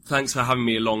Thanks for having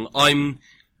me along.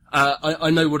 I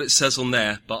know what it says on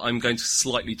there, but I'm going to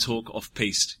slightly talk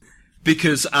off-piste.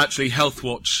 Because actually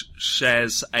Healthwatch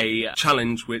shares a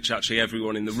challenge which actually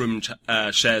everyone in the room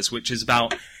shares, which is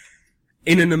about,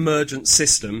 in an emergent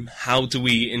system, how do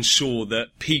we ensure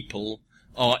that people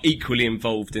are equally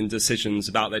involved in decisions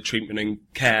about their treatment and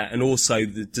care, and also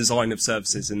the design of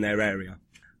services in their area.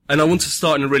 And I want to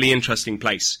start in a really interesting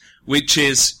place, which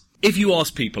is, if you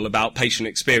ask people about patient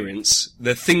experience,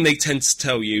 the thing they tend to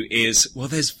tell you is, well,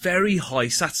 there's very high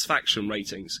satisfaction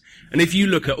ratings. And if you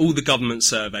look at all the government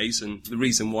surveys, and the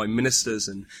reason why ministers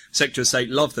and Secretary of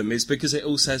State love them is because it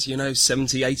all says,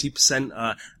 70, 80%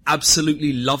 are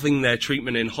absolutely loving their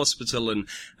treatment in hospital and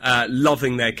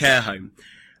loving their care home.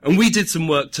 And we did some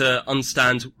work to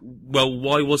understand, well,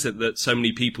 why was it that so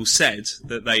many people said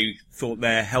that they thought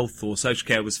their health or social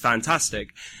care was fantastic,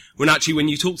 when actually when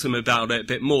you talk to them about it a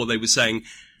bit more, they were saying,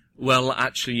 well,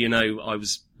 actually, I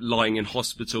was lying in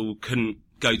hospital, couldn't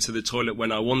go to the toilet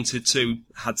when I wanted to,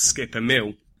 had to skip a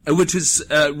meal, which is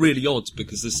really odd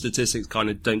because the statistics kind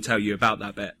of don't tell you about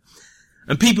that bit.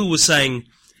 And people were saying,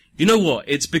 you know what,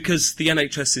 it's because the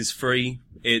NHS is free,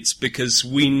 it's because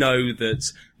we know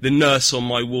that the nurse on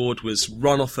my ward was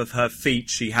run off of her feet,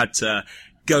 she had to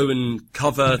go and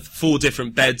cover 4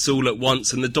 different beds all at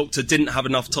once, and the doctor didn't have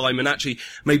enough time, and actually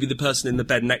maybe the person in the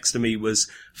bed next to me was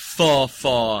far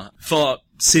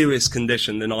serious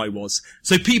condition than I was.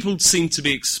 So people seem to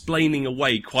be explaining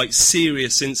away quite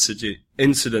serious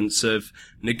incidents of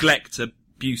neglect,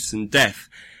 abuse and death.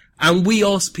 And we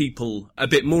asked people a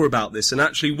bit more about this, and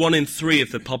actually 1 in 3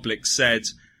 of the public said,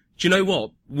 do you know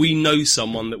what? We know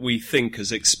someone that we think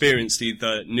has experienced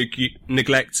either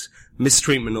neglect,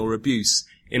 mistreatment or abuse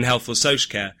in health or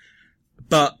social care.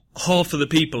 But half of the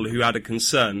people who had a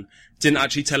concern didn't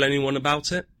actually tell anyone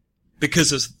about it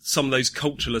because of some of those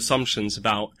cultural assumptions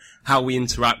about how we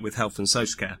interact with health and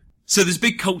social care. So there's a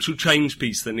big cultural change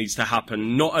piece that needs to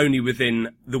happen, not only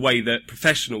within the way that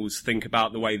professionals think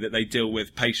about the way that they deal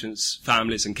with patients,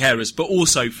 families and carers, but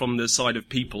also from the side of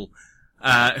people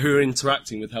who are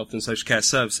interacting with health and social care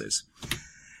services.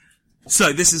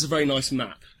 So this is a very nice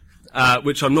map,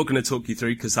 which I'm not going to talk you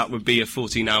through because that would be a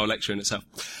 14-hour lecture in itself.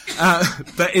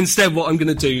 But instead what I'm going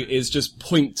to do is just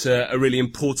point to a really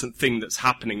important thing that's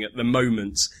happening at the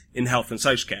moment in health and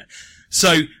social care.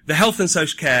 So the Health and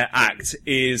Social Care Act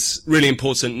is really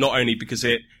important not only because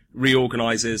it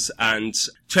reorganises and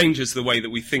changes the way that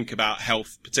we think about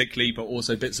health particularly, but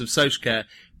also bits of social care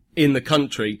in the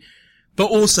country. But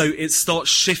also it starts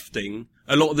shifting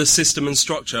a lot of the system and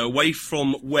structure away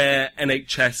from where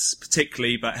NHS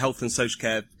particularly, but health and social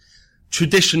care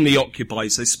traditionally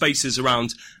occupies, so spaces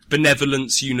around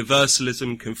benevolence,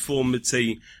 universalism,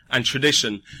 conformity and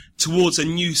tradition, towards a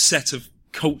new set of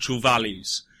cultural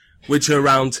values, which are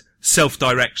around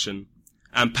self-direction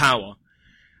and power.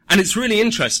 And it's really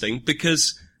interesting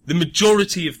because the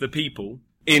majority of the people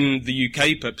in the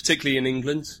UK, but particularly in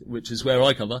England, which is where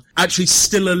I cover, actually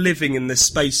still are living in this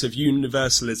space of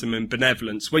universalism and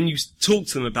benevolence. When you talk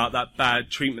to them about that bad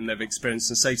treatment they've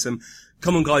experienced and say to them,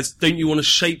 come on guys, don't you want to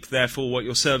shape therefore what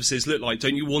your services look like?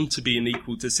 Don't you want to be an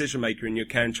equal decision maker in your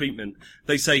care and treatment?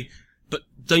 They say, but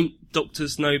don't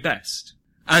doctors know best?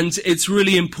 And it's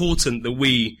really important that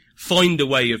we find a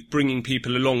way of bringing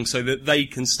people along so that they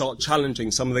can start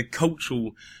challenging some of the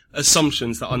cultural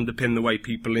assumptions that underpin the way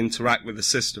people interact with the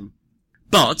system.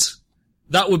 But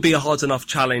that would be a hard enough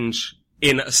challenge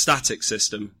in a static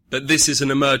system. But this is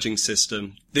an emerging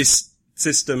system. This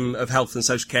system of health and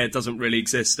social care doesn't really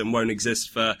exist and won't exist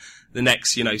for the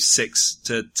next, 6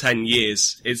 to 10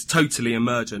 years. It's totally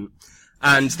emergent.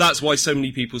 And that's why so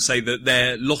many people say that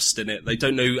they're lost in it. They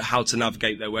don't know how to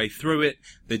navigate their way through it.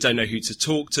 They don't know who to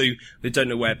talk to. They don't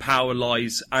know where power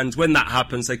lies. And when that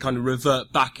happens, they kind of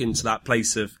revert back into that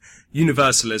place of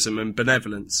universalism and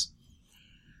benevolence.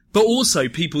 But also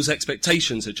people's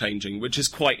expectations are changing, which is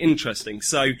quite interesting.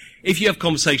 So if you have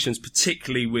conversations,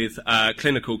 particularly with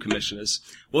clinical commissioners,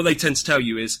 what they tend to tell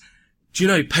you is, do you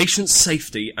know, patient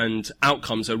safety and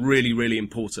outcomes are really, really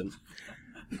important.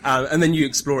 And then you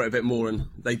explore it a bit more and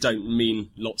they don't mean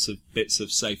lots of bits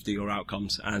of safety or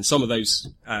outcomes. And some of those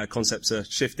concepts are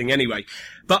shifting anyway.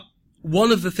 But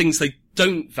one of the things they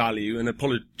don't value, and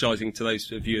apologising to those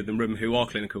of you in the room who are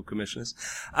clinical commissioners,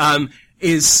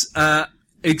 is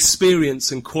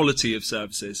experience and quality of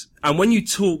services. And when you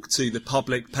talk to the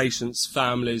public, patients,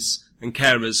 families and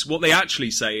carers, what they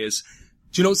actually say is,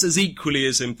 do you know what's as equally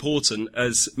as important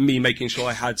as me making sure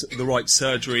I had the right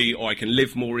surgery or I can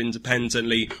live more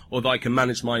independently or that I can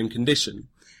manage my own condition?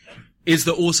 Is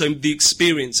that also the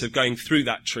experience of going through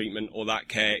that treatment or that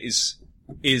care is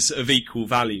of equal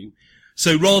value.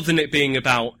 So rather than it being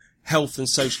about health and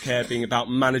social care being about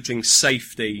managing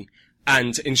safety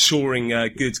and ensuring a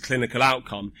good clinical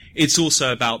outcome, it's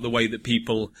also about the way that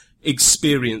people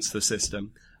experience the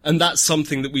system. And that's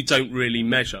something that we don't really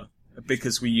measure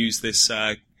because we use this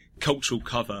cultural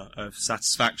cover of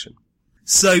satisfaction.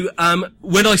 So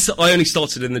when I only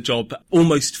started in the job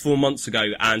almost 4 months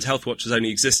ago, and Healthwatch has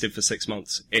only existed for 6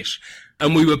 months-ish.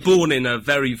 And we were born in a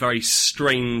very, very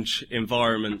strange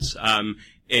environment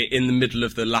in the middle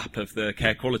of the lap of the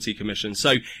Care Quality Commission.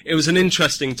 So it was an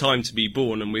interesting time to be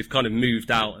born, and we've kind of moved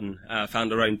out and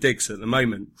found our own digs at the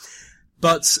moment.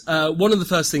 But one of the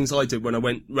first things I did when I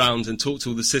went round and talked to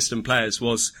all the system players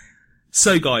was,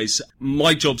 so guys,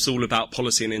 my job's all about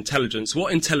policy and intelligence.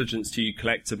 What intelligence do you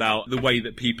collect about the way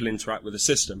that people interact with the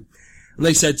system? And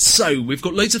they said, so we've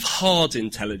got loads of hard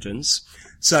intelligence.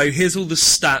 So here's all the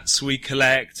stats we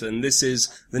collect, and this is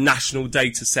the national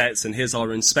data sets, and here's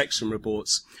our inspection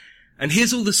reports. And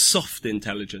here's all the soft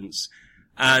intelligence.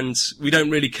 And we don't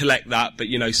really collect that, but,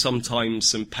 sometimes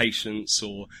some patients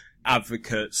or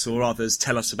advocates or others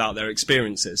tell us about their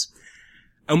experiences.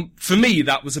 And for me,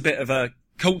 that was a bit of a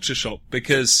culture shock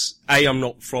because, A, I'm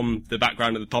not from the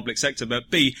background of the public sector,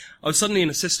 but B, I was suddenly in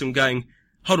a system going,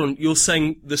 hold on, you're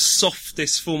saying the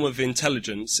softest form of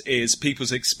intelligence is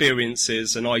people's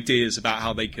experiences and ideas about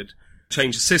how they could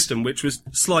change a system, which was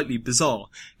slightly bizarre.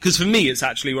 Because for me, it's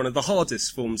actually one of the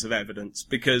hardest forms of evidence.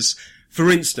 Because, for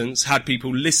instance, had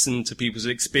people listened to people's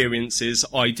experiences,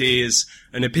 ideas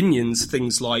and opinions,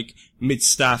 things like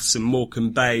Mid-Staffs and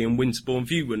Morecambe Bay and Winterbourne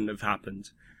View wouldn't have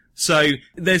happened. So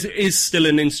there is still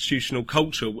an institutional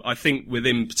culture, I think,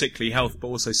 within particularly health, but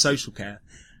also social care,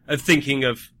 of thinking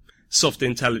of soft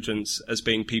intelligence as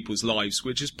being people's lives,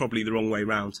 which is probably the wrong way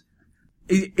round.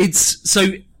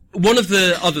 So one of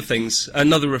the other things,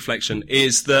 another reflection,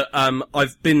 is that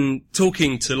I've been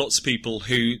talking to lots of people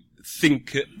who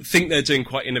think they're doing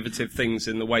quite innovative things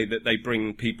in the way that they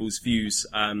bring people's views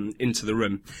into the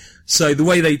room. So the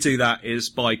way they do that is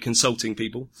by consulting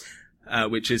people,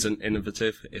 which isn't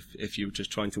innovative if you were just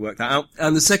trying to work that out.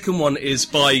 And the second one is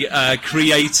by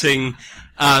creating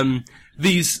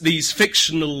these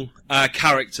fictional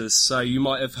characters. So you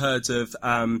might have heard of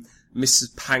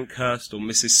Mrs. Pankhurst or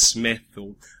Mrs. Smith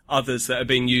or others that are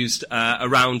being used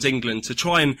around England to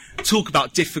try and talk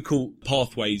about difficult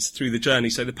pathways through the journey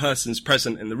so the person's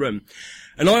present in the room.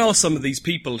 And I asked some of these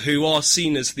people who are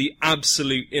seen as the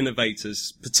absolute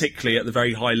innovators, particularly at the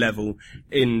very high level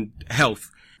in health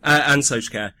and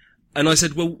social care. And I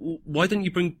said, well, why don't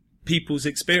you bring people's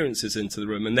experiences into the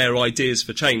room and their ideas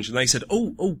for change? And they said,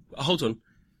 oh, hold on.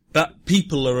 But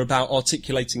people are about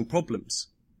articulating problems,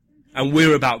 and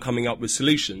we're about coming up with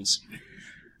solutions.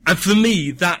 And for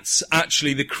me, that's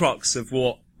actually the crux of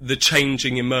what the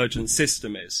changing emergent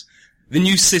system is. The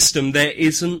new system, there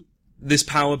isn't this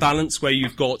power balance where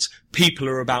you've got people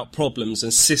are about problems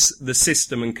and the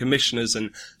system and commissioners and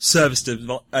service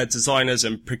designers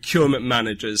and procurement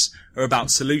managers are about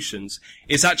solutions.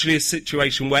 It's actually a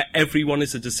situation where everyone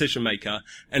is a decision maker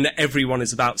and everyone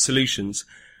is about solutions.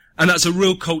 And that's a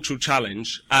real cultural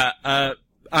challenge,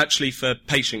 actually for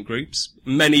patient groups,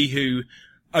 many who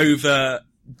over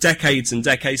decades and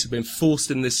decades have been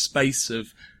forced in this space of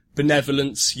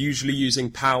benevolence, usually using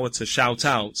power to shout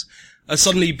out, are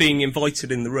suddenly being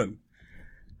invited in the room.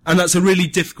 And that's a really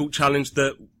difficult challenge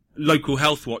that local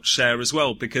Healthwatch share as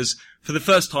well, because for the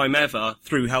first time ever,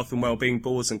 through health and wellbeing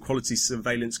boards and quality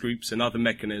surveillance groups and other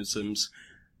mechanisms,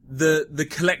 the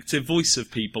collective voice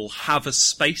of people have a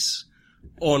space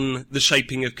on the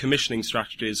shaping of commissioning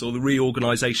strategies or the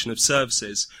reorganisation of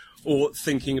services or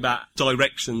thinking about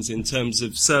directions in terms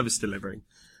of service delivery.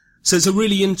 So it's a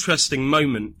really interesting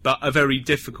moment, but a very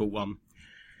difficult one.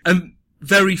 And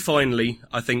very finally,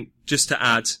 I think, just to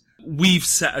add, we've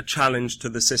set a challenge to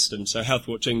the system. So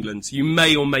Healthwatch England, you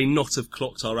may or may not have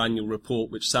clocked our annual report,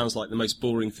 which sounds like the most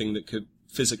boring thing that could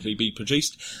physically be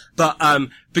produced. But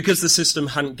because the system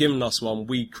hadn't given us one,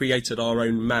 we created our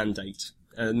own mandate.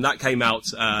 And that came out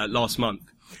last month.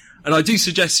 And I do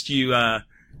suggest you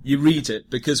read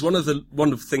it, because one of the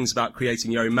wonderful things about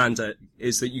creating your own mandate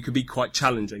is that you can be quite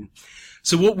challenging.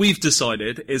 So what we've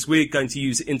decided is we're going to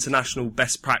use international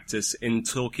best practice in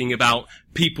talking about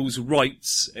people's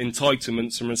rights,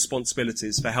 entitlements and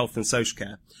responsibilities for health and social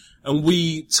care. And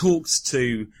we talked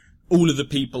to all of the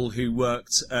people who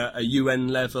worked at a UN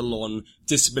level on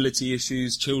disability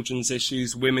issues, children's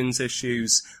issues, women's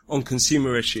issues, on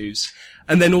consumer issues.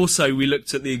 And then also we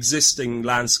looked at the existing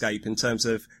landscape in terms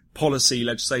of policy,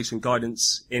 legislation,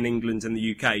 guidance in England and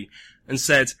the UK and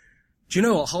said, do you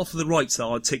know what? Half of the rights that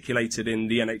are articulated in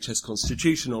the NHS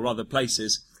Constitution or other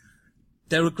places,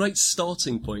 they're a great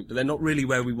starting point, but they're not really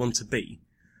where we want to be.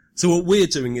 So what we're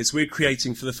doing is we're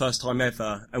creating for the first time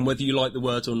ever, and whether you like the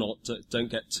word or not, don't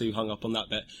get too hung up on that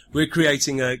bit, we're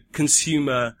creating a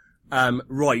consumer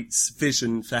rights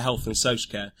vision for health and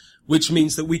social care, which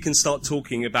means that we can start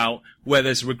talking about where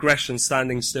there's regression,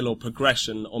 standing still, or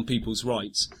progression on people's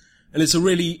rights. And it's a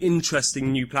really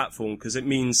interesting new platform because it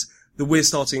means that we're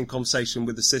starting a conversation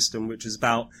with the system, which is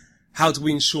about how do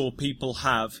we ensure people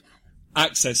have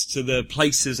access to the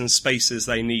places and spaces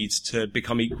they need to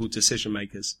become equal decision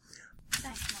makers.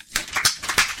 Thanks, Mark.